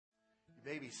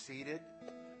You may be seated.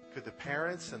 Could the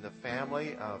parents and the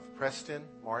family of Preston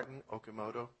Martin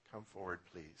Okamoto come forward,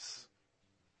 please?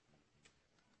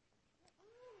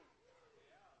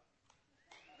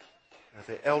 If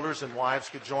the elders and wives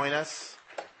could join us.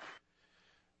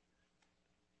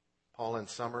 Paul and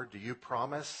Summer, do you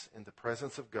promise in the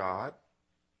presence of God,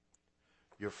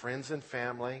 your friends and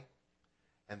family,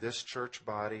 and this church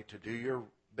body to do your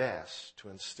best to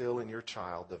instill in your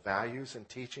child the values and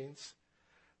teachings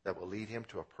that will lead him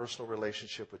to a personal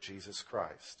relationship with Jesus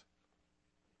Christ?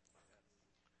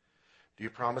 Do you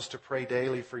promise to pray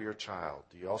daily for your child?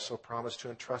 Do you also promise to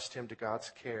entrust him to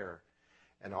God's care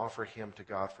and offer him to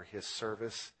God for his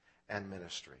service and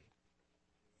ministry?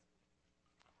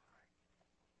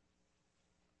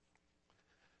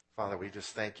 Father, we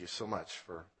just thank you so much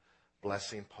for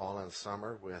blessing Paul and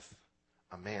Summer with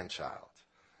a man-child,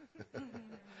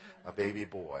 a baby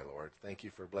boy, Lord. Thank you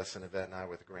for blessing Yvette and I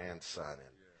with a grandson,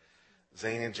 and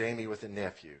Zane and Jamie with a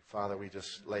nephew. Father, we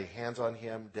just lay hands on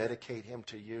him, dedicate him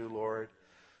to you, Lord.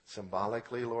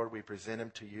 Symbolically, Lord, we present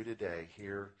him to you today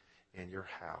here in your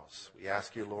house. We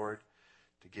ask you, Lord,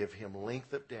 to give him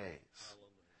length of days,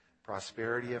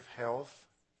 prosperity of health.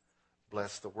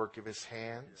 Bless the work of his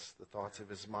hands, the thoughts of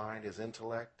his mind, his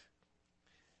intellect,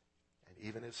 and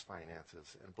even his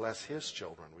finances. And bless his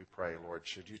children, we pray, Lord,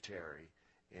 should you tarry,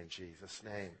 in Jesus'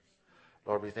 name.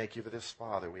 Lord, we thank you for this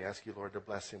father. We ask you, Lord, to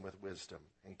bless him with wisdom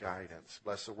and guidance.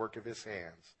 Bless the work of his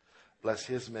hands. Bless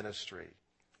his ministry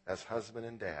as husband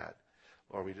and dad.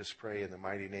 Lord, we just pray in the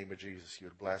mighty name of Jesus, you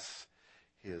would bless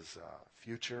his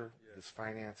future, his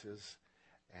finances,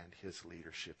 and his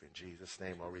leadership in Jesus'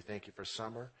 name. Lord, we thank you for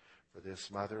Summer, for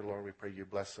this mother. Lord, we pray you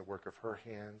bless the work of her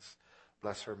hands.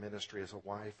 Bless her ministry as a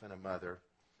wife and a mother.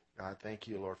 God, thank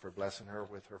you, Lord, for blessing her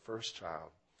with her first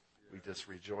child. We just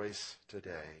rejoice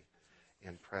today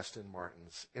in Preston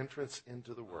Martin's entrance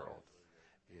into the world.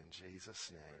 In Jesus'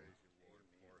 name,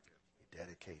 we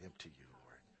dedicate him to you,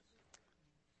 Lord.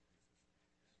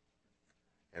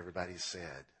 Everybody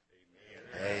said,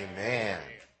 Amen. Amen.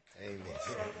 Amen.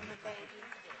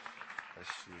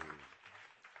 Bless you.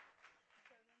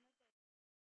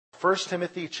 1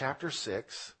 Timothy chapter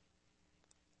 6,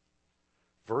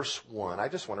 verse 1. I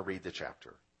just want to read the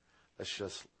chapter. Let's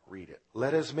just read it.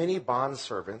 Let as many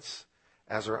bondservants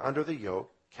as are under the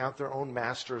yoke count their own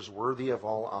masters worthy of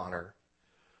all honor,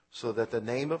 so that the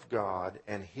name of God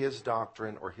and his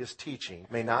doctrine or his teaching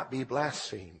may not be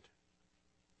blasphemed.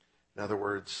 In other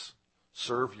words,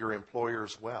 serve your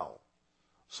employers well,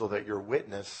 so that your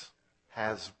witness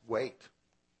has weight.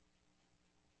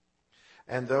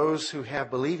 And those who have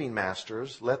believing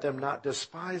masters, let them not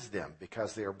despise them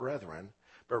because they are brethren,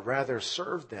 but rather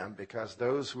serve them because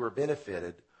those who are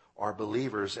benefited are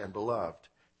believers and beloved.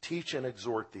 Teach and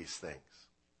exhort these things.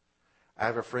 I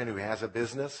have a friend who has a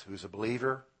business, who's a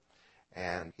believer,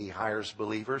 and he hires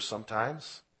believers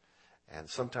sometimes. And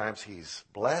sometimes he's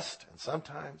blessed, and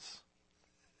sometimes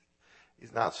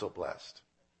he's not so blessed.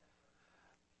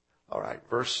 All right,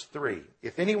 verse 3.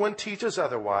 If anyone teaches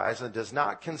otherwise and does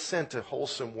not consent to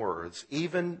wholesome words,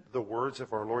 even the words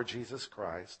of our Lord Jesus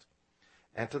Christ,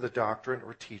 and to the doctrine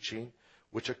or teaching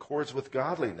which accords with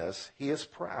godliness, he is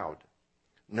proud,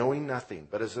 knowing nothing,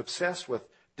 but is obsessed with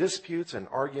disputes and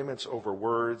arguments over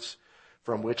words,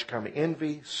 from which come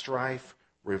envy, strife,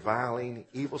 reviling,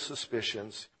 evil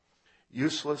suspicions,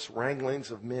 useless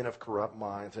wranglings of men of corrupt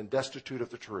minds, and destitute of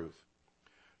the truth,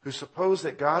 who suppose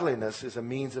that godliness is a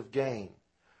means of gain.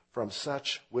 From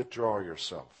such withdraw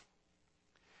yourself.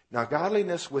 Now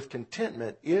godliness with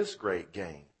contentment is great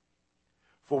gain.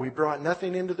 For we brought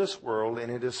nothing into this world, and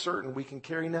it is certain we can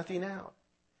carry nothing out.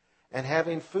 And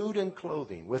having food and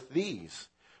clothing, with these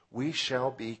we shall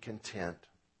be content.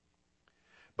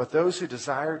 But those who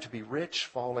desire to be rich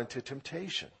fall into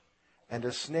temptation, and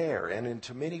a snare, and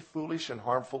into many foolish and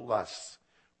harmful lusts,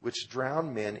 which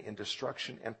drown men in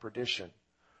destruction and perdition.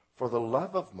 For the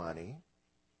love of money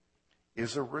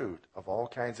is a root of all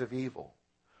kinds of evil,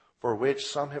 for which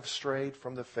some have strayed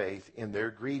from the faith in their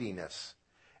greediness,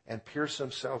 and pierced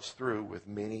themselves through with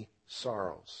many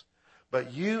sorrows.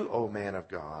 But you, O man of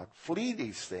God, flee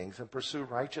these things and pursue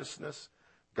righteousness,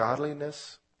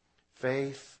 godliness,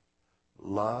 faith,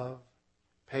 love,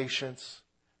 patience,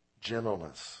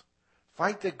 gentleness.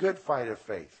 Fight the good fight of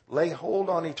faith. Lay hold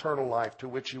on eternal life, to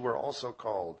which you were also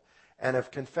called, and have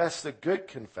confessed the good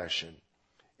confession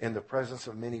in the presence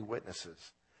of many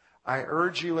witnesses. I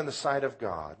urge you in the sight of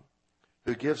God,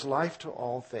 who gives life to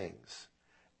all things,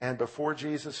 and before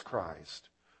Jesus Christ,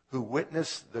 who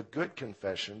witnessed the good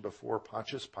confession before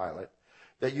Pontius Pilate,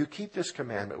 that you keep this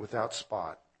commandment without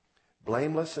spot,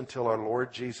 blameless until our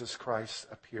Lord Jesus Christ's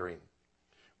appearing,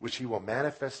 which he will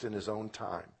manifest in his own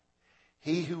time.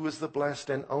 He who is the blessed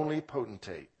and only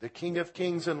potentate, the King of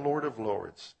kings and Lord of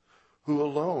lords, who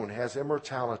alone has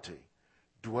immortality,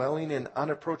 dwelling in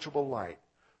unapproachable light,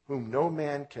 whom no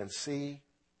man can see,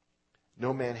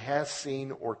 no man has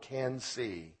seen or can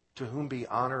see, to whom be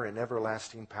honor and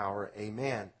everlasting power.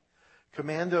 Amen.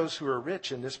 Command those who are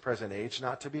rich in this present age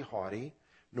not to be haughty,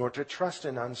 nor to trust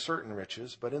in uncertain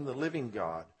riches, but in the living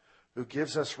God, who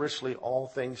gives us richly all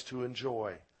things to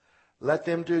enjoy. Let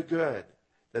them do good,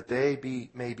 that they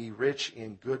may be rich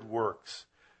in good works,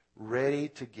 ready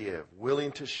to give,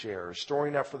 willing to share,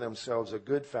 storing up for themselves a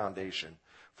good foundation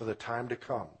for the time to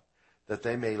come, that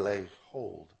they may lay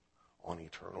hold on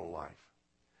eternal life.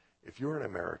 If you're an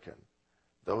American,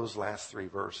 those last three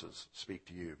verses speak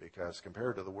to you, because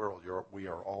compared to the world, we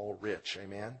are all rich.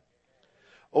 Amen?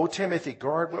 O Timothy,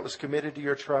 guard what was committed to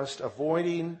your trust,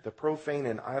 avoiding the profane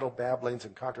and idle babblings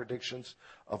and contradictions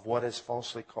of what is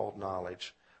falsely called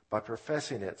knowledge. By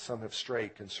professing it, some have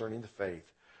strayed concerning the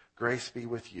faith. Grace be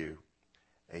with you.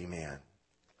 Amen.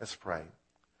 Let's pray.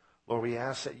 Lord, we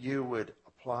ask that you would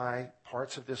apply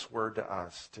parts of this word to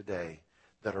us today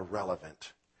that are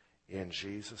relevant. In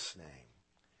Jesus'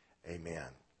 name, amen.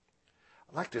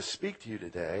 I'd like to speak to you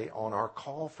today on our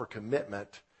call for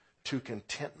commitment to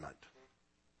contentment.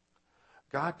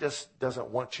 God just doesn't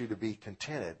want you to be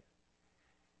contented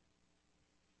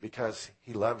because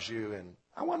he loves you and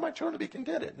I want my children to be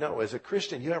contented. No, as a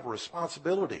Christian, you have a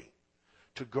responsibility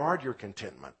to guard your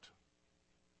contentment.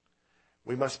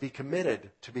 We must be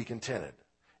committed to be contented.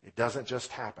 It doesn't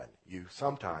just happen. You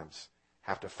sometimes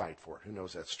have to fight for it. Who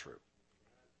knows that's true?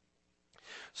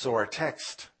 So our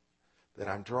text that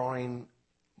I'm drawing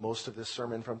most of this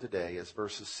sermon from today is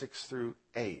verses 6 through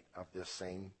 8 of this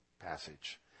same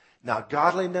passage. Now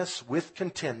godliness with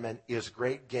contentment is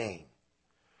great gain,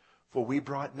 for we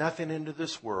brought nothing into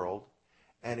this world,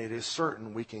 and it is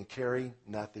certain we can carry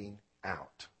nothing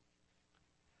out.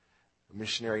 A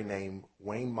missionary named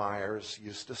Wayne Myers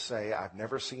used to say, I've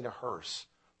never seen a hearse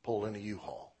pull in a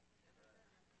U-Haul.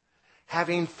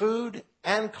 Having food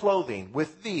and clothing,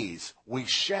 with these we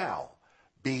shall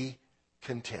be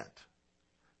content.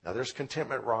 Now there's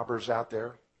contentment robbers out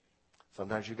there.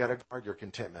 Sometimes you got to guard your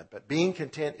contentment. But being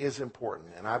content is important.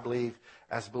 And I believe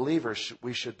as believers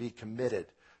we should be committed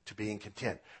to being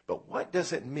content. But what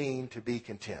does it mean to be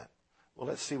content? Well,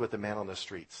 let's see what the man on the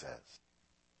street says.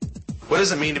 What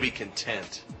does it mean to be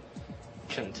content?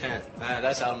 Content.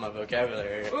 That's out of my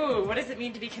vocabulary. Ooh, what does it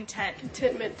mean to be content?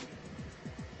 Contentment.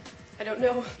 I don't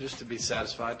know. Just to be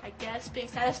satisfied. I guess being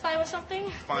satisfied with something.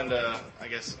 Find, an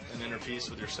inner peace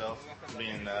with yourself,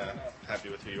 being happy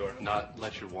with who you are. Not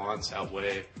let your wants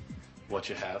outweigh what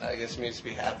you have. I guess it means to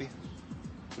be happy.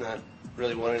 Not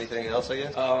really want anything else, I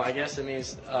guess. I guess it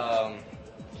means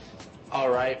all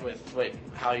right with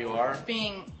how you are.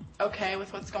 Being okay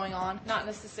with what's going on. Not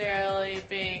necessarily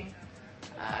being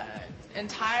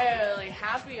entirely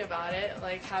happy about it,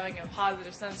 like having a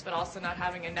positive sense, but also not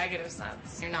having a negative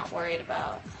sense. You're not worried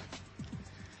about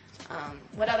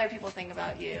what other people think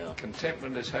about you.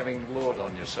 Contentment is having the Lord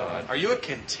on your side. Are you a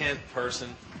content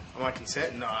person? Am I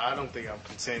content? No, I don't think I'm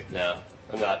content. No,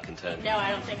 I'm not content. No,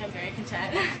 I don't think I'm very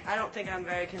content. I don't think I'm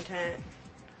very content,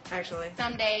 actually.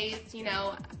 Some days,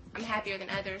 I'm happier than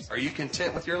others. Are you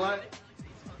content with your life?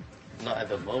 Not at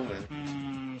the moment.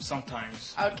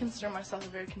 Sometimes. I would consider myself a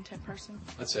very content person.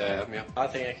 I'd say I am, yeah. I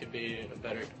think I could be a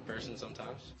better person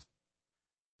sometimes.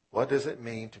 What does it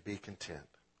mean to be content?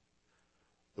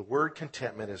 The word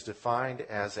contentment is defined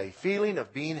as a feeling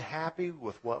of being happy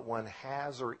with what one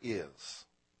has or is,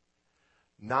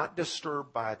 not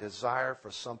disturbed by a desire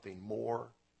for something more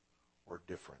or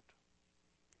different.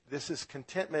 This is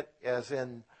contentment as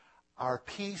in our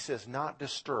peace is not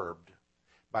disturbed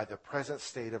by the present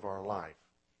state of our life.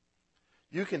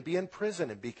 You can be in prison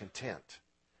and be content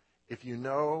if you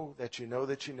know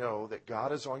that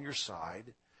God is on your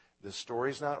side, the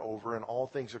story's not over, and all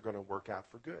things are going to work out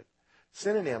for good.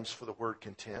 Synonyms for the word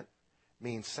content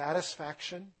mean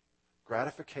satisfaction,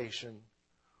 gratification,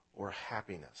 or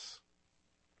happiness.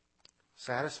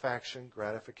 Satisfaction,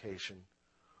 gratification,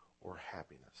 or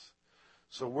happiness.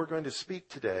 So we're going to speak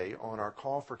today on our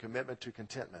call for commitment to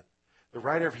contentment. The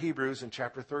writer of Hebrews in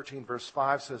chapter 13, verse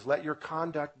 5 says, "Let your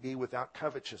conduct be without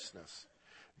covetousness.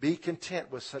 Be content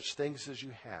with such things as you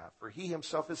have. For he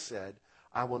himself has said,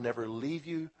 I will never leave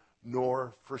you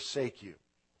nor forsake you."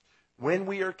 When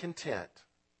we are content,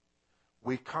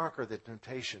 we conquer the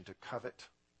temptation to covet.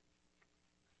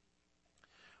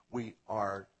 We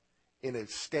are in a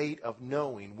state of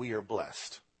knowing we are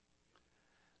blessed.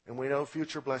 And we know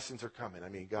future blessings are coming. I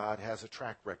mean, God has a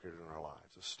track record in our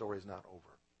lives. The story's not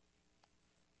over.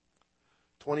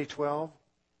 2012,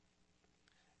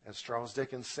 as Charles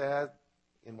Dickens said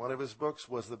in one of his books,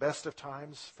 was the best of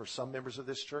times for some members of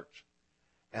this church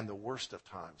and the worst of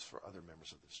times for other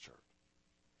members of this church.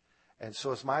 And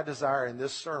so it's my desire in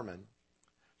this sermon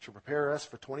to prepare us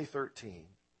for 2013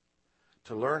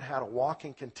 to learn how to walk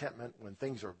in contentment when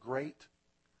things are great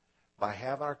by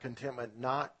having our contentment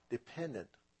not dependent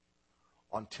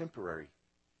on temporary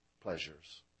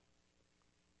pleasures,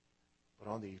 but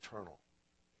on the eternal.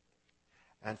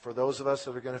 And for those of us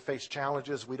that are going to face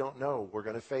challenges we don't know we're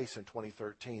going to face in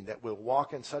 2013, that we'll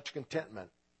walk in such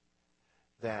contentment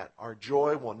that our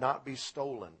joy will not be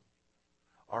stolen,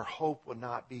 our hope will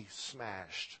not be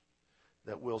smashed,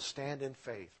 that we'll stand in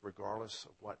faith regardless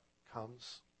of what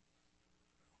comes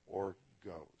or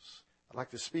goes. I'd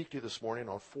like to speak to you this morning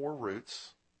on 4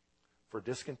 roots for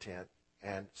discontent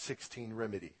and 16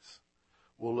 remedies.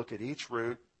 We'll look at each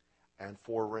root and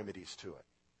 4 remedies to it.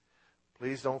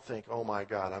 Please don't think, oh my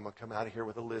God, I'm going to come out of here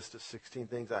with a list of 16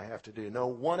 things I have to do. No,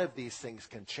 one of these things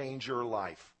can change your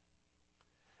life.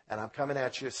 And I'm coming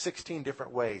at you 16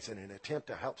 different ways in an attempt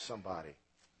to help somebody.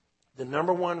 The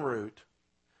number 1 root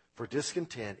for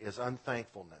discontent is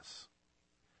unthankfulness.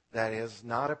 That is,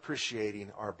 not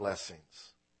appreciating our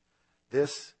blessings.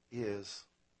 This is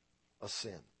a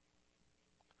sin.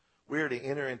 We are to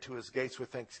enter into his gates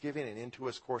with thanksgiving and into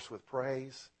his courts with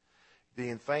praise.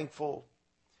 Being thankful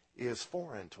is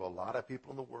foreign to a lot of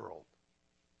people in the world.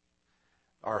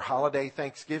 Our holiday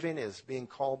Thanksgiving is being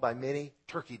called by many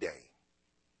Turkey Day.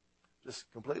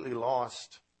 Just completely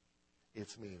lost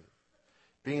its meaning.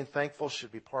 Being thankful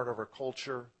should be part of our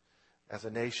culture as a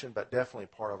nation, but definitely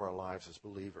part of our lives as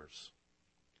believers.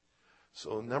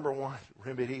 So number 1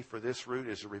 remedy for this root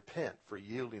is to repent for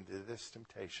yielding to this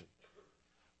temptation.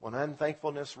 When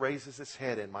unthankfulness raises its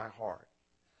head in my heart,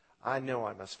 I know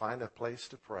I must find a place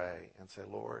to pray and say,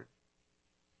 Lord,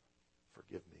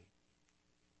 forgive me.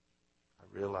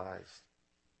 I realized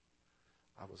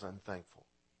I was unthankful.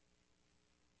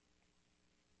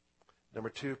 Number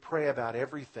 2, pray about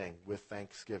everything with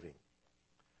thanksgiving.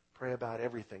 Pray about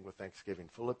everything with thanksgiving.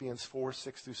 Philippians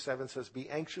 4:6-7 says, be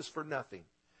anxious for nothing,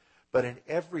 but in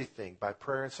everything by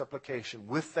prayer and supplication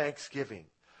with thanksgiving,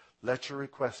 let your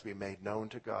requests be made known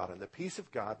to God. And the peace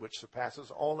of God, which surpasses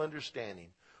all understanding,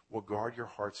 will guard your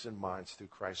hearts and minds through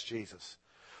Christ Jesus.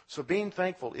 So being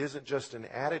thankful isn't just an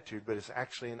attitude, but it's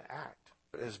actually an act.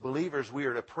 As believers, we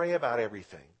are to pray about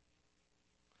everything.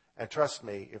 And trust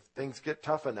me, if things get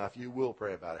tough enough, you will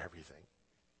pray about everything.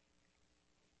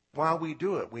 While we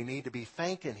do it, we need to be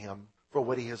thanking him for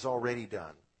what he has already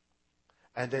done.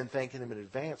 And then thanking him in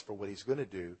advance for what he's going to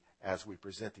do as we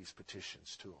present these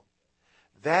petitions to him.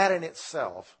 That in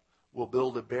itself will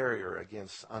build a barrier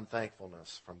against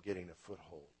unthankfulness from getting a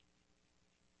foothold.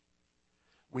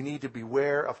 We need to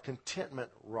beware of contentment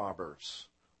robbers.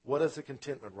 What is a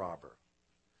contentment robber?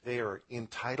 They are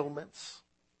entitlements.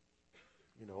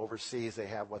 You know, overseas they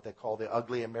have what they call the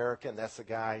ugly American. That's the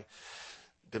guy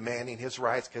demanding his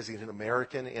rights because he's an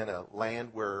American in a land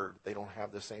where they don't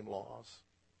have the same laws.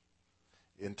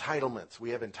 Entitlements. We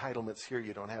have entitlements here.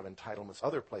 You don't have entitlements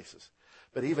other places.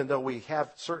 But even though we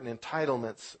have certain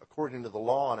entitlements according to the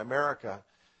law in America,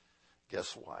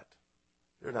 guess what?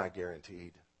 They're not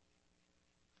guaranteed.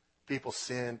 People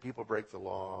sin. People break the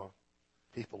law.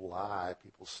 People lie.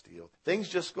 People steal. Things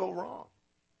just go wrong.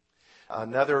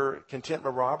 Another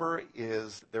contentment robber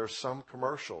is there's some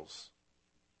commercials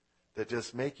that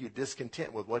just make you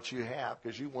discontent with what you have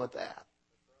because you want that.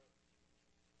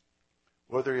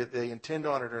 Whether they intend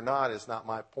on it or not is not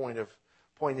my point of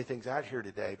pointing things out here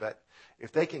today. But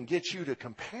if they can get you to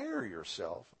compare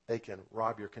yourself, they can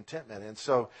rob your contentment. And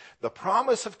so the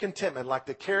promise of contentment, like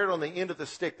the carrot on the end of the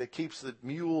stick that keeps the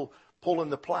mule pulling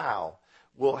the plow,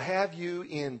 will have you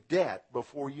in debt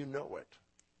before you know it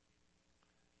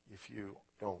if you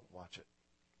don't watch it.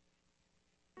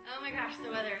 Oh my gosh,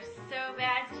 the weather is so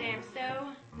bad today. I'm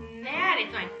so mad.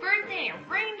 It's my birthday. It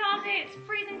rained all day. It's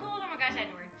freezing cold. Oh my gosh, I had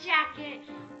to wear a jacket.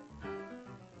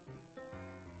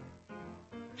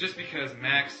 Just because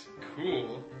Max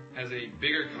Cool has a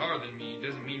bigger car than me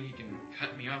doesn't mean he can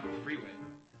cut me off the freeway.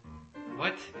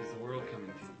 What is the world coming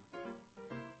to?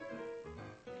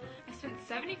 I spent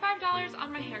 $75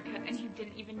 on my haircut and you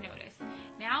didn't even notice.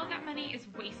 Now that money is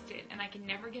wasted and I can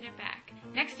never get it back.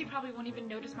 Next you probably won't even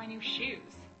notice my new shoes.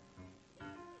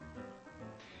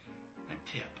 That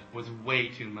tip was way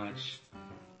too much.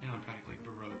 Now I'm practically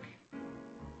broke.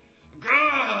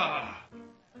 Gah!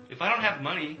 If I don't have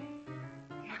money,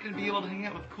 I'm not going to be able to hang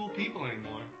out with cool people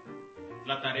anymore.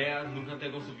 La tarea, nunca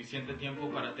tengo suficiente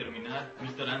tiempo para terminar.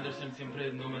 Mr. Anderson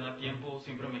siempre no me da tiempo,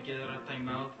 siempre me quiere dar time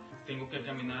out. Tengo que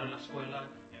caminar a la escuela.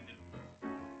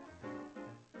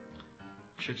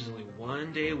 Church is only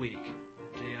one day a week.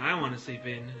 The day I want to sleep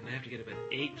in, and I have to get up at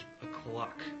 8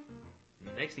 o'clock. And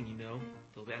the next thing you know,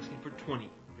 they'll be asking for 20%.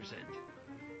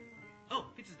 Oh,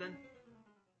 pizza's done.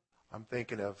 I'm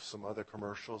thinking of some other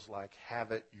commercials like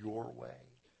Have It Your Way.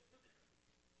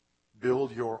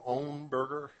 Build your own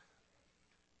burger.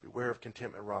 Beware of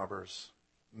contentment robbers.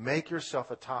 Make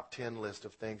yourself a top 10 list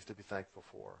of things to be thankful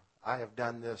for. I have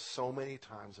done this so many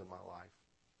times in my life.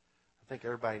 I think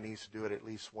everybody needs to do it at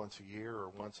least once a year or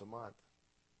once a month.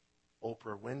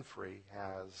 Oprah Winfrey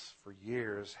has, for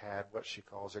years, had what she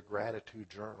calls a gratitude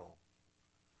journal,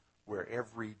 where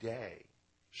every day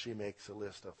she makes a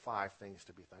list of 5 things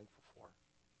to be thankful for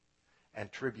and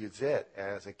attributes it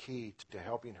as a key to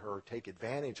helping her take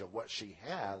advantage of what she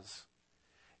has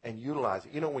and utilize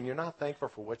it. You know, when you're not thankful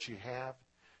for what you have,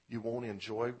 you won't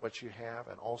enjoy what you have,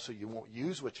 and also you won't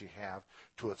use what you have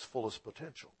to its fullest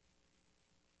potential.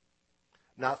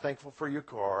 Not thankful for your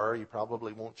car, you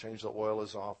probably won't change the oil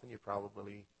as often, you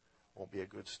probably won't be a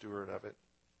good steward of it.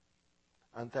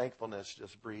 Unthankfulness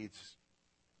just breeds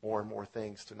more and more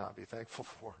things to not be thankful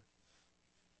for.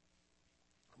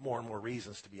 More and more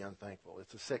reasons to be unthankful.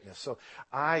 It's a sickness. So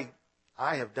I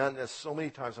have done this so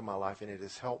many times in my life, and it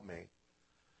has helped me.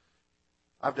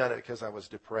 I've done it because I was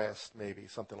depressed, maybe,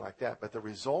 something like that. But the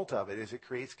result of it is it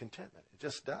creates contentment. It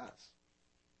just does.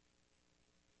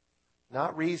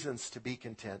 Not reasons to be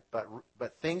content,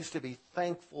 but things to be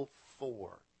thankful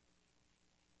for.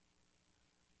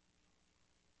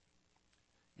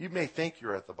 You may think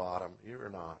you're at the bottom. You're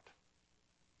not.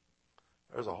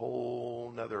 There's a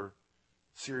whole other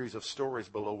series of stories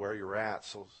below where you're at.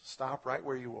 So stop right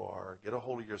where you are, get a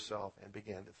hold of yourself, and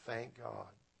begin to thank God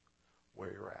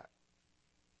where you're at.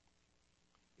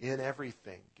 In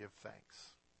everything, give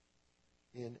thanks.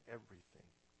 In everything,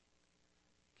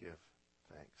 give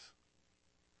thanks.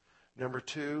 Number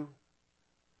 2,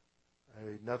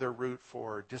 another root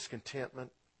for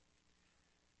discontentment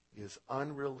is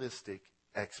unrealistic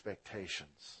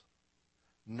expectations,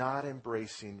 not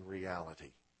embracing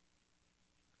reality.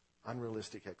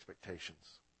 Unrealistic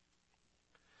expectations.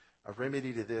 A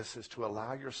remedy to this is to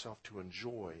allow yourself to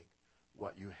enjoy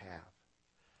what you have.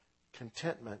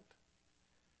 Contentment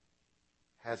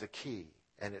has a key,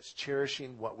 and it's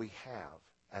cherishing what we have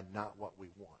and not what we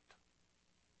want.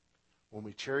 When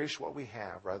we cherish what we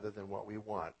have rather than what we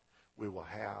want, we will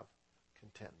have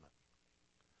contentment.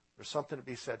 There's something to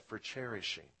be said for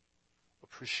cherishing,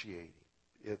 appreciating.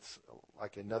 It's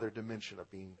like another dimension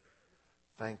of being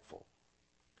thankful.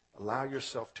 Allow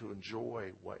yourself to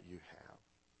enjoy what you have.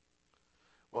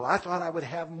 Well, I thought I would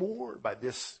have more by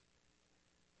this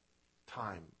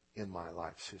time in my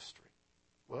life's history.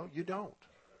 Well, you don't.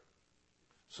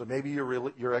 So maybe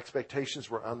your expectations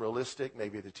were unrealistic.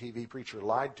 Maybe the TV preacher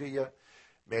lied to you.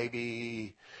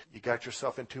 Maybe you got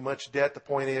yourself in too much debt. The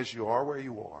point is, you are where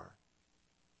you are.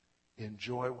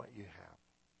 Enjoy what you have.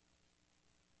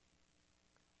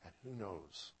 And who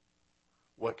knows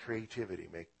what creativity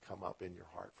may come up in your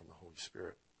heart from the Holy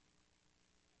Spirit.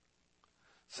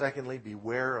 Secondly,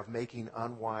 beware of making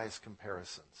unwise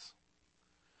comparisons.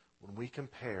 When we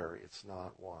compare, it's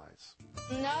not wise.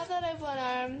 Now that I've one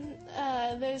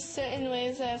arm, there's certain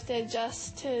ways I have to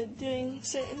adjust to doing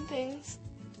certain things.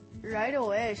 Right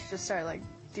away, she just started,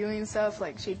 doing stuff.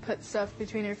 She'd put stuff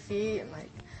between her feet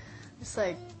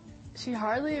and, she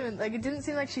hardly even, it didn't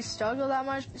seem like she struggled that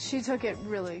much. She took it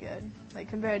really good,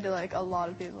 compared to, a lot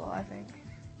of people, I think.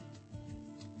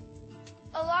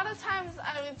 A lot of times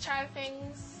I would try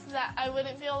things that I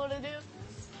wouldn't be able to do.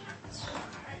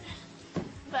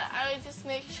 But I would just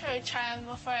make sure to try them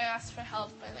before I asked for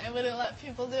help, and I wouldn't let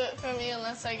people do it for me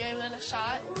unless I gave it a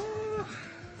shot.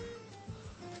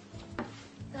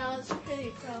 That was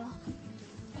pretty cool.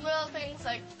 Little things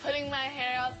like putting my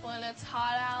hair up when it's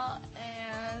hot out,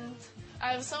 and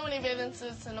I have so many bathing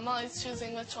suits, and I'm always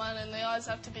choosing which one, and they always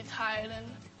have to be tied, and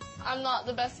I'm not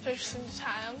the best person to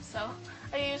tie them, so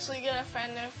I usually get a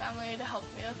friend or family to help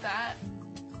me with that.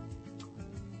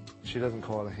 She doesn't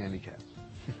call it a handicap.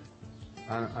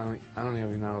 I don't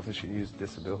even know if I should use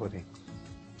disability.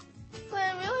 So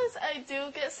I realize I do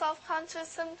get self-conscious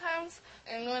sometimes,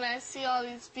 and when I see all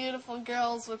these beautiful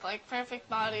girls with perfect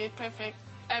body, perfect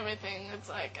everything, it's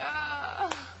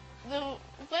The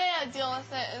way I deal with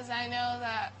it is I know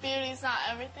that beauty's not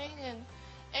everything, and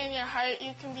in your heart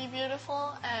you can be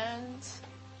beautiful, and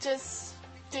just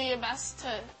do your best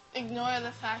to ignore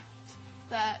the fact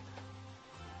that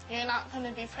you're not going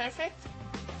to be perfect.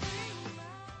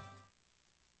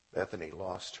 Bethany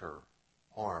lost her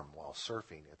arm while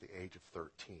surfing at the age of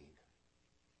 13.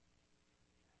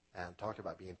 And talk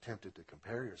about being tempted to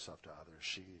compare yourself to others.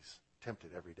 She's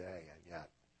tempted every day, and yet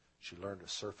She learned to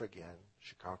surf again.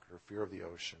 She conquered her fear of the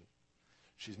ocean.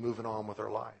 She's moving on with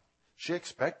her life. She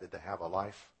expected to have a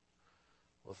life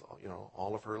with,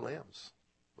 all of her limbs.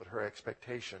 But her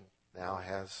expectation now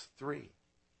has 3.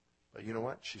 But you know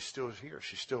what? She's still here.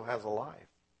 She still has a life.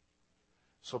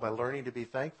 So by learning to be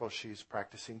thankful, she's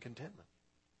practicing contentment.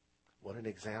 What an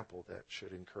example that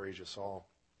should encourage us all.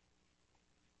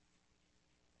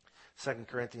 2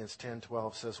 Corinthians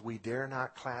 10:12 says, we dare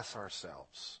not class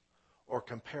ourselves or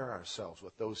compare ourselves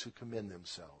with those who commend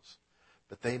themselves.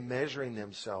 But they measuring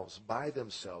themselves by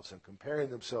themselves and comparing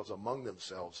themselves among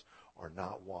themselves are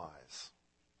not wise.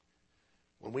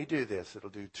 When we do this, it'll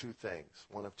do 2 things.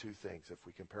 One of 2 things. If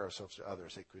we compare ourselves to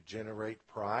others, it could generate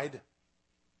pride,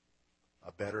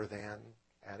 a better than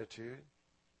attitude,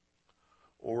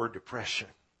 or depression,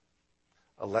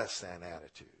 a less than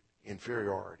attitude,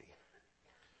 inferiority.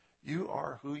 You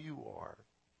are who you are,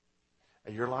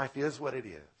 and your life is what it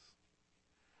is.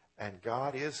 And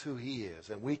God is who he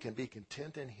is, and we can be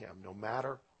content in him no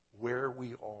matter where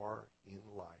we are in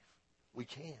life. We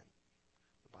can.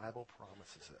 The Bible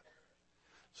promises it.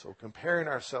 So comparing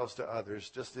ourselves to others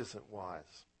just isn't wise.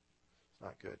 It's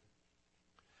not good.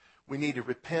 We need to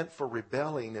repent for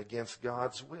rebelling against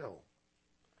God's will.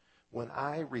 When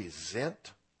I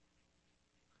resent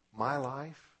my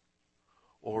life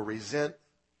or resent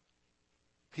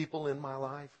people in my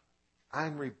life,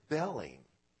 I'm rebelling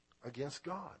against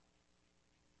God.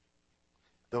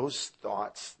 Those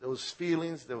thoughts, those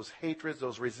feelings, those hatreds,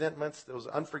 those resentments, those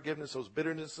unforgiveness, those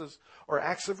bitternesses are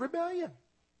acts of rebellion.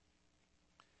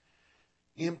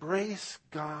 Embrace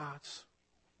God's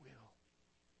will,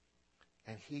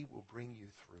 and he will bring you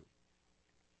through.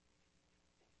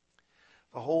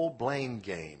 The whole blame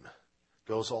game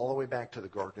goes all the way back to the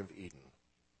Garden of Eden.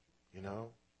 You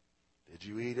know, did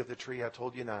you eat of the tree I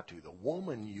told you not to? The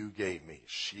woman you gave me,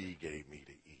 she gave me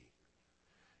to eat.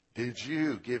 Did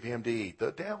you give him to eat?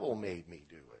 The devil made me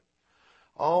do it.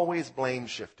 Always blame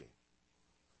shifting.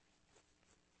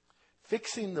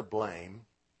 Fixing the blame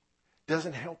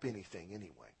doesn't help anything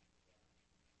anyway.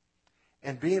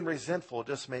 And being resentful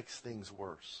just makes things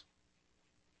worse.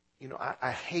 You know,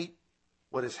 I hate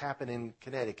what has happened in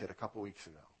Connecticut a couple weeks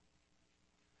ago.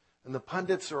 And the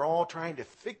pundits are all trying to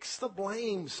fix the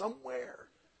blame somewhere.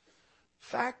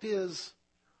 Fact is,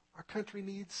 our country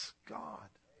needs God.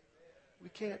 We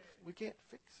can't fix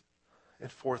it.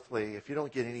 And fourthly, if you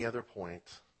don't get any other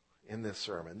point in this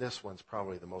sermon, this one's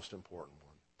probably the most important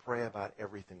one. Pray about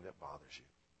everything that bothers you.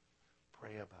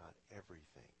 Pray about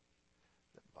everything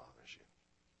that bothers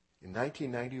you. In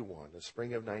 1991, the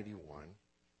spring of 91,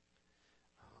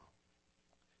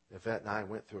 Yvette and I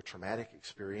went through a traumatic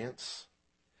experience,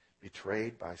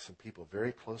 betrayed by some people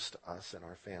very close to us and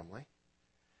our family.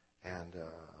 And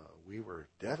we were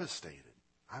devastated.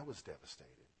 I was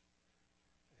devastated.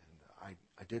 And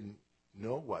I didn't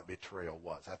know what betrayal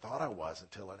was. I thought I was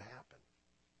until it happened.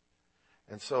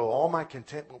 And so all my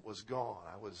contentment was gone.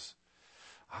 I was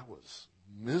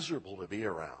miserable to be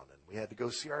around. And we had to go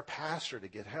see our pastor to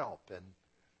get help. And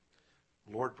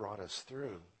the Lord brought us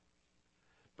through.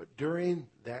 But during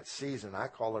that season, I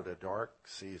call it a dark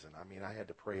season. I mean, I had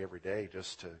to pray every day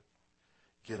just to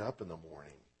get up in the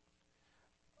morning.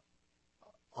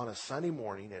 On a Sunday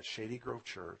morning at Shady Grove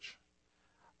Church,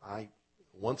 I,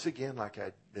 once again, like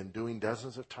I'd been doing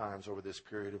dozens of times over this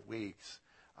period of weeks,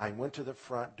 I went to the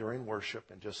front during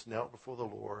worship and just knelt before the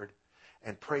Lord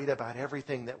and prayed about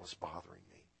everything that was bothering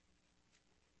me.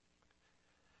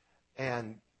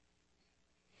 And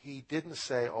he didn't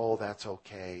say, oh, that's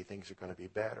okay, things are going to be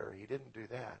better. He didn't do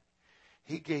that.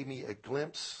 He gave me a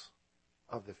glimpse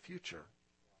of the future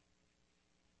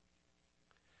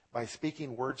by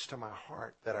speaking words to my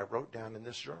heart that I wrote down in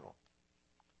this journal.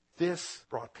 This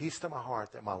brought peace to my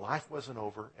heart that my life wasn't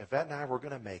over. Yvette and I were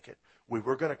going to make it. We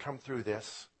were going to come through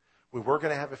this. We were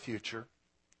going to have a future.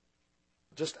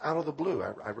 Just out of the blue,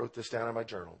 I wrote this down in my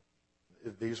journal.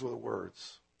 These were the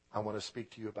words. I want to speak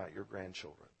to you about your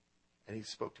grandchildren. And he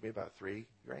spoke to me about 3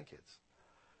 grandkids.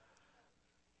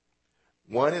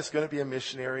 One is going to be a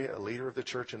missionary, a leader of the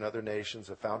church in other nations,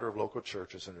 a founder of local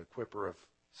churches, and an equipper of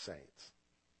saints.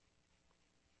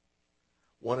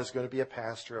 One is going to be a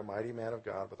pastor, a mighty man of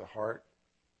God with a heart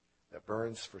that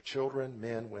burns for children,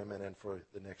 men, women, and for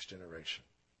the next generation.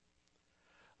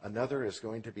 Another is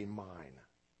going to be mine,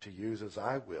 to use as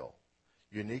I will,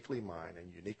 uniquely mine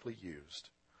and uniquely used,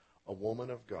 a woman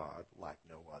of God like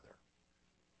no other.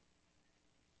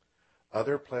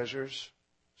 Other pleasures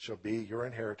shall be your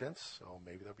inheritance. So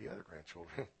maybe there'll be other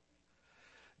grandchildren.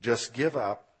 Just give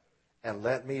up and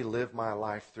let me live my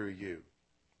life through you.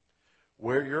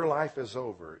 Where your life is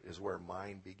over is where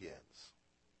mine begins.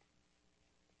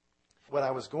 what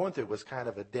I was going through was kind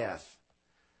of a death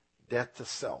to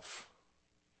self,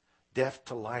 death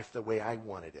to life the way I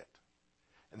wanted it.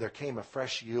 And there came a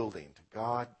fresh yielding to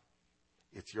God.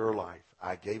 It's your life.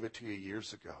 I gave it to you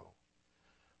years ago.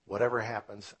 Whatever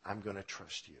happens, I'm going to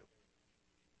trust you.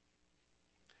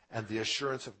 And the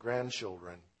assurance of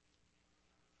grandchildren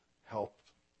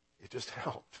helped. It just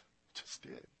helped. It just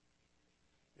did.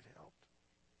 It helped.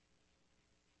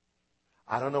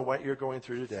 I don't know what you're going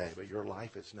through today, but your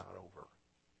life is not over.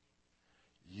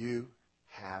 You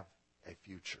have a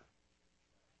future.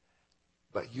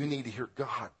 But you need to hear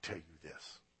God tell you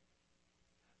this.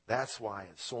 That's why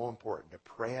it's so important to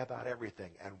pray about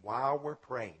everything. And while we're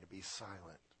praying, to be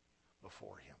silent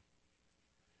before Him.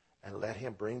 And let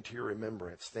Him bring to your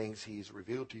remembrance things He's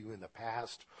revealed to you in the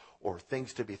past, or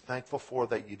things to be thankful for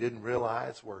that you didn't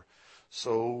realize were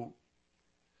so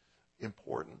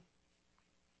important.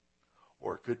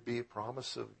 Or it could be a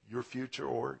promise of your future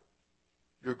or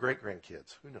your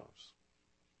great-grandkids. Who knows?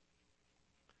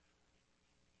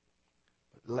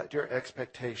 But let your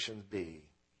expectations be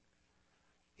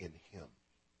in Him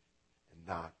and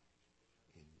not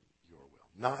in your will.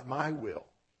 Not my will,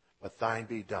 but thine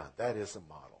be done. That is a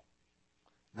model.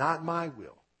 Not my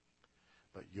will,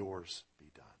 but yours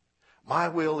be done. My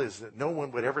will is that no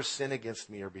one would ever sin against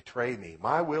me or betray me.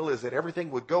 My will is that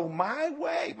everything would go my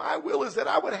way. My will is that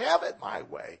I would have it my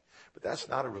way. But that's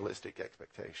not a realistic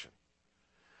expectation.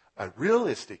 A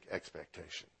realistic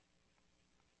expectation.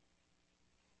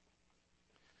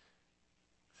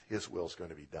 His will is going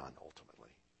to be done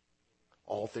ultimately.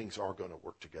 All things are going to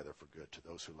work together for good to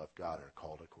those who love God and are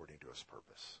called according to His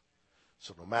purpose.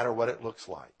 So no matter what it looks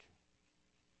like,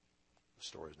 the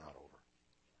story's not over.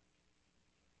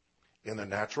 In the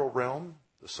natural realm,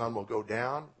 the sun will go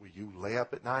down. Will you lay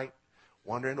up at night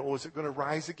wondering, oh, is it going to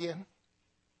rise again?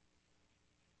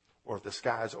 Or if the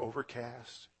sky is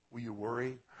overcast, will you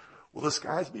worry, will the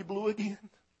skies be blue again?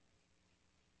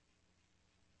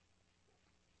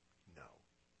 No.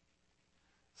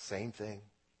 Same thing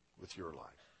with your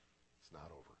life. It's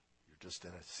not over. You're just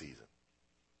in a season.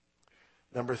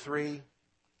 Number 3,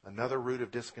 another root of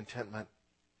discontentment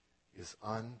is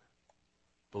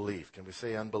unbelief. Can we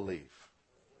say unbelief?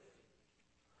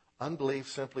 Unbelief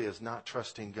simply is not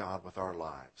trusting God with our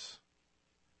lives.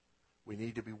 We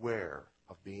need to beware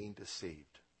of being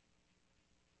deceived.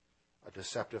 A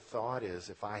deceptive thought is,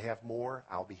 if I have more,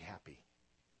 I'll be happy.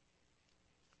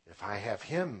 If I have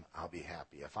him, I'll be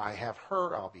happy. If I have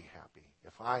her, I'll be happy.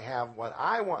 If I have what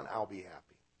I want, I'll be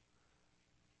happy.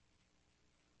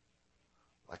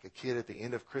 Like a kid at the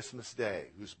end of Christmas Day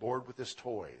who's bored with his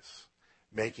toys,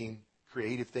 making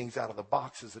creative things out of the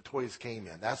boxes the toys came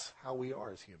in. That's how we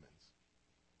are as humans.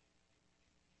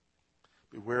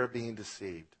 Beware of being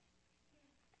deceived.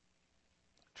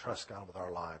 Trust God with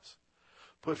our lives.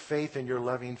 Put faith in your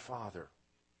loving Father.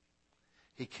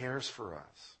 He cares for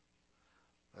us.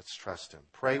 Let's trust Him.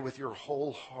 Pray with your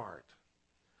whole heart.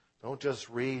 Don't just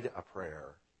read a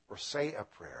prayer or say a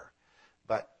prayer,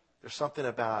 but there's something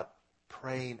about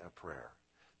praying a prayer.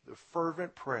 The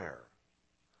fervent prayer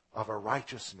of a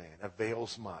righteous man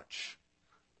avails much.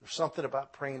 There's something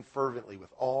about praying fervently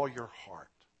with all your heart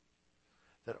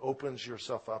that opens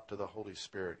yourself up to the Holy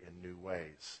Spirit in new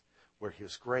ways, where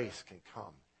His grace can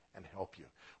come and help you.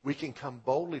 We can come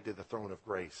boldly to the throne of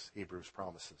grace, Hebrews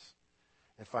promises,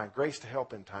 and find grace to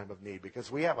help in time of need, because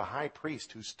we have a high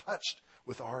priest who's touched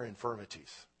with our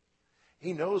infirmities.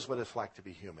 He knows what it's like to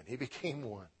be human. He became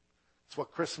one. It's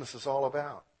what Christmas is all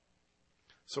about.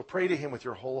 So pray to Him with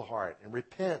your whole heart and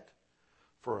repent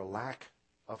for a lack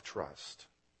of trust.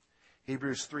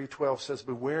 Hebrews 3:12 says,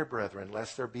 beware, brethren,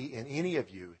 lest there be in any of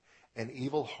you an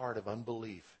evil heart of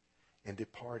unbelief in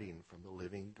departing from the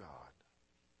living God.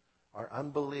 Our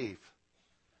unbelief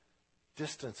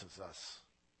distances us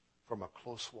from a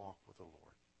close walk with the Lord.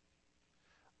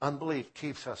 Unbelief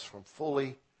keeps us from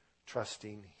fully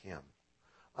trusting Him.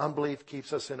 Unbelief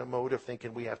keeps us in a mode of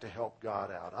thinking we have to help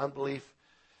God out. Unbelief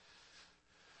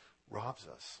robs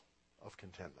us of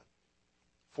contentment.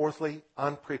 Fourthly,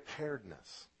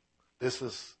 unpreparedness. This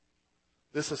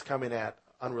is coming at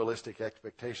unrealistic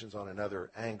expectations on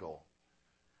another angle.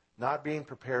 Not being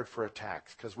prepared for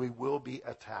attacks, because we will be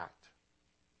attacked.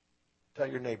 Tell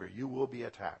your neighbor, you will be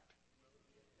attacked.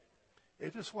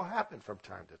 It just will happen from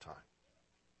time to time.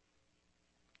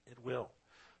 It will.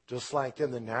 Just like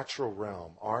in the natural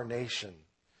realm, our nation,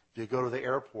 if you go to the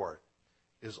airport,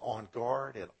 is on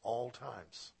guard at all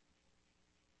times.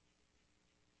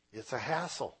 It's a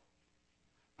hassle.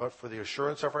 But for the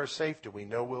assurance of our safety, we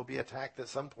know we'll be attacked at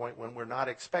some point when we're not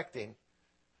expecting.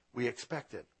 We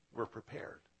expect it. We're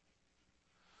prepared.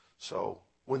 So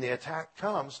when the attack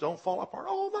comes, don't fall apart.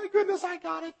 Oh my goodness, I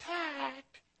got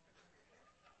attacked.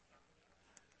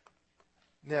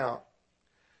 Now,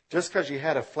 just because you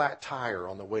had a flat tire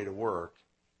on the way to work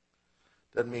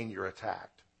doesn't mean you're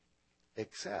attacked,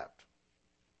 except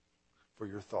for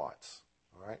your thoughts.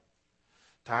 All right?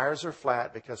 Tires are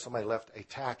flat because somebody left a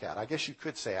tack out. I guess you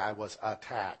could say I was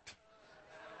attacked.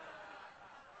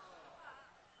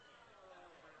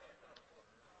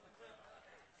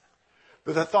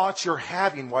 But the thoughts you're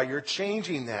having while you're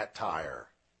changing that tire,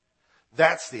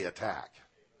 that's the attack.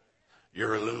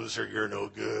 You're a loser, you're no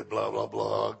good, blah, blah,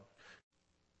 blah.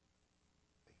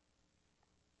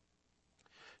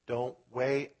 Don't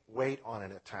wait on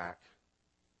an attack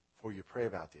before you pray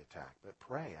about the attack. But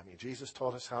pray. I mean, Jesus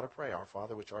taught us how to pray. Our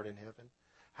Father which art in heaven,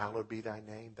 hallowed be thy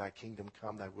name. Thy kingdom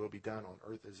come, thy will be done on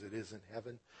earth as it is in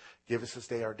heaven. Give us this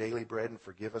day our daily bread and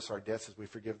forgive us our debts as we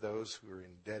forgive those who are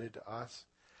indebted to us.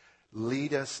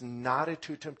 Lead us not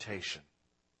into temptation,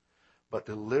 but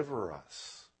deliver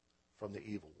us from the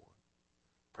evil one.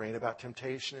 Praying about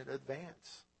temptation in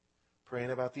advance.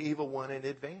 Praying about the evil one in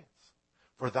advance.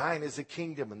 For thine is the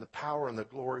kingdom and the power and the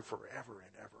glory forever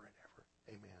and ever and ever.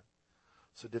 Amen.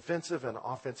 So defensive and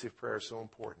offensive prayer is so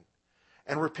important.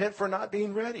 And repent for not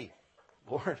being ready.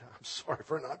 Lord, I'm sorry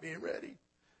for not being ready.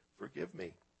 Forgive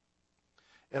me.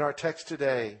 In our text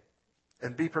today,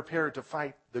 and be prepared to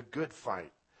fight the good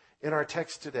fight. In our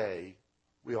text today,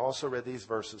 we also read these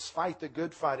verses. Fight the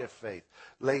good fight of faith.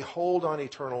 Lay hold on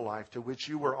eternal life, to which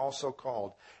you were also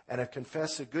called, and have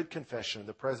confessed a good confession in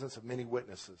the presence of many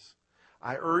witnesses.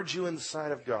 I urge you in the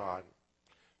sight of God,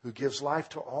 who gives life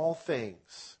to all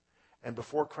things, and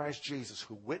before Christ Jesus,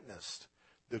 who witnessed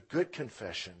the good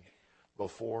confession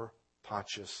before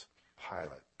Pontius Pilate.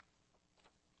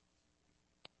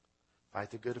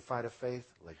 Fight the good fight of faith.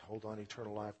 Lay hold on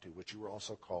eternal life, to which you were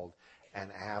also called, and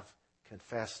have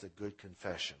confessed the good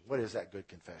confession. What is that good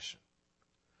confession?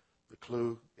 The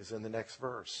clue is in the next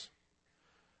verse.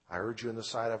 I urge you in the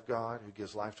sight of God, who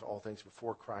gives life to all things,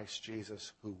 before Christ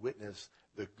Jesus, who witnessed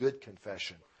the good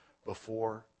confession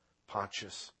before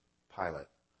Pontius Pilate.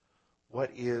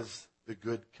 What is the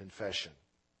good confession?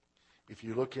 If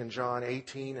you look in John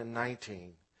 18 and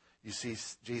 19, you see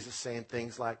Jesus saying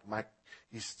things like,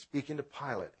 he's speaking to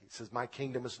Pilate. He says, my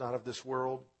kingdom is not of this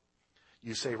world.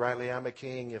 You say, rightly, I'm a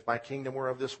king. If my kingdom were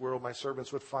of this world, my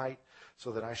servants would fight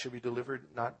so that I should be delivered,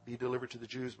 not be delivered to the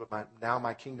Jews. But now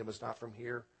my kingdom is not from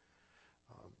here.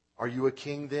 Are you a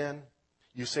king then?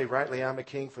 You say, rightly, I'm a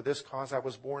king. For this cause I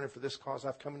was born, and for this cause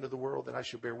I've come into the world, that I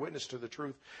should bear witness to the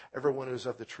truth. Everyone who is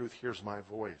of the truth hears my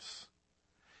voice.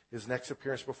 His next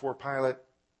appearance before Pilate,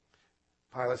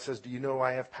 Pilate says, do you know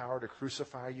I have power to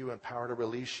crucify you and power to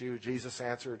release you? Jesus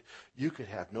answered, you could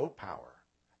have no power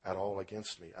at all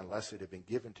against me unless it had been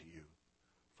given to you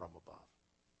from above.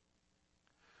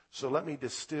 So let me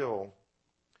distill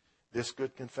this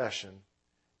good confession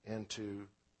into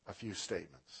a few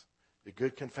statements. The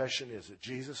good confession is that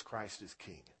Jesus Christ is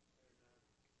King.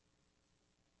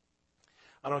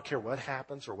 I don't care what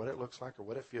happens or what it looks like or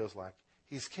what it feels like.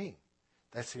 He's King.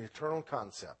 That's the eternal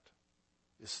concept.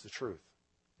 It's the truth.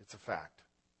 It's a fact.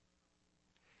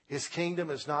 His kingdom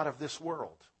is not of this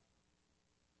world.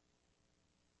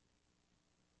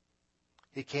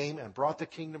 He came and brought the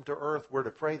kingdom to earth. We're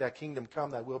to pray, that kingdom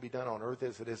come, that will be done on earth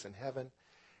as it is in heaven.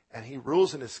 And he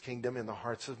rules in his kingdom in the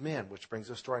hearts of men, which brings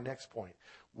us to our next point.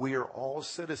 We are all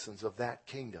citizens of that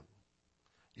kingdom.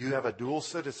 You have a dual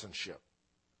citizenship.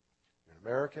 You're an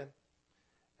American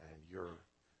and you're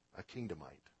a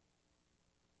kingdomite.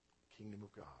 Kingdom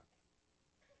of God.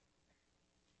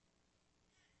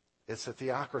 It's a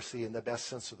theocracy in the best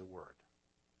sense of the word.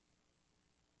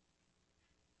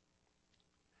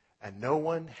 And no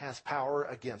one has power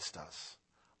against us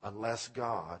unless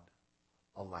God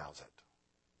allows it.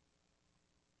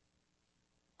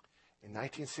 In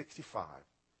 1965,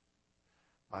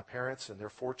 my parents and their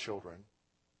 4 children,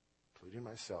 including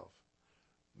myself,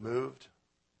 moved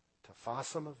to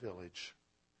Fasama village,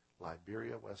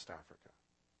 Liberia, West Africa,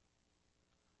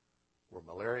 where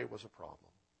malaria was a problem.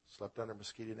 Slept under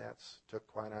mosquito nets, took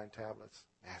quinine tablets,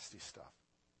 nasty stuff.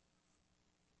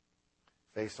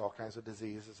 Faced all kinds of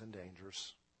diseases and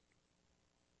dangers.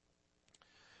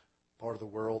 Part of the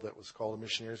world that was called a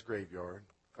missionary's graveyard.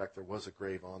 In fact, there was a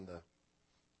grave on the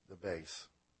base.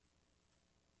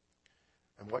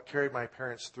 And what carried my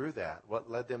parents through that, what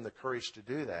led them the courage to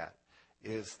do that,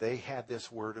 is they had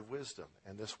this word of wisdom.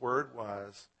 And this word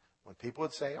was, when people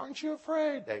would say, aren't you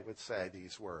afraid? They would say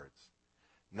these words.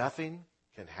 Nothing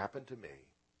can happen to me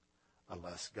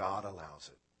unless God allows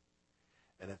it.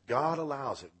 And if God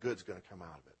allows it, good's going to come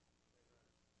out of it.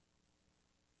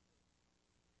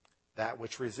 That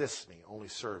which resists me only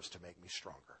serves to make me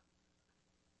stronger.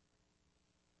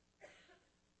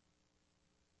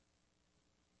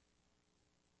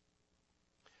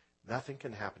 Nothing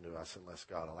can happen to us unless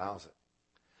God allows it.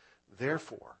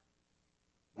 Therefore,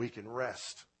 we can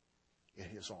rest in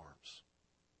his arms.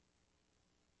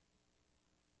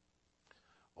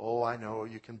 Oh, I know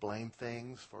you can blame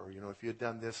things for, if you had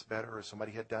done this better, or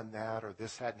somebody had done that, or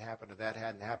this hadn't happened, or that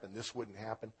hadn't happened, this wouldn't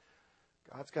happen.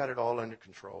 God's got it all under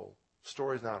control. The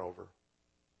story's not over.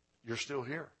 You're still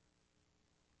here.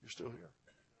 You're still here.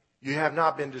 You have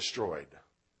not been destroyed.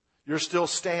 You're still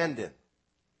standing.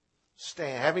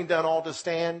 Stand. Having done all to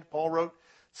stand, Paul wrote,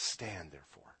 stand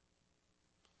therefore.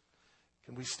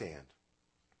 Can we stand?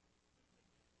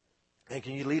 And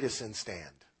can you lead us in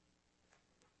stand?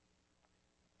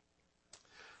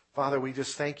 Father, we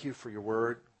just thank you for your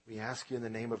word. We ask you in the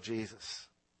name of Jesus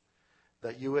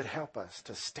that you would help us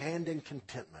to stand in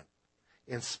contentment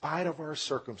in spite of our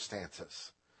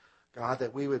circumstances. God,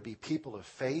 that we would be people of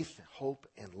faith, hope,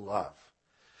 and love.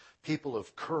 People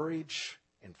of courage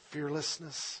and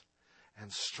fearlessness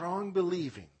and strong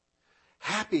believing.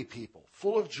 Happy people,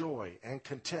 full of joy and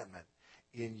contentment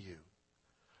in you.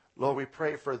 Lord, we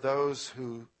pray for those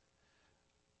who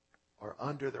are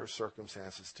under their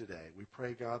circumstances today. We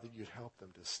pray, God, that you'd help them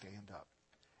to stand up.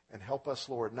 And help us,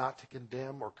 Lord, not to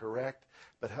condemn or correct,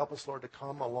 but help us, Lord, to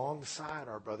come alongside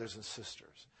our brothers and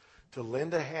sisters, to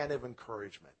lend a hand of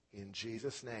encouragement in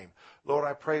Jesus' name. Lord,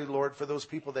 I pray, Lord, for those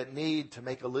people that need to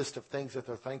make a list of things that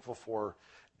they're thankful for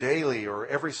daily or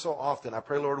every so often. I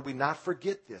pray, Lord, we not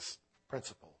forget this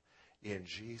principle in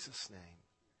Jesus' name.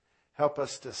 Help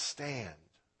us to stand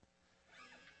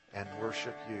and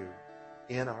worship you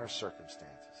in our circumstances.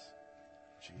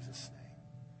 In Jesus'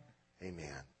 name,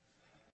 amen.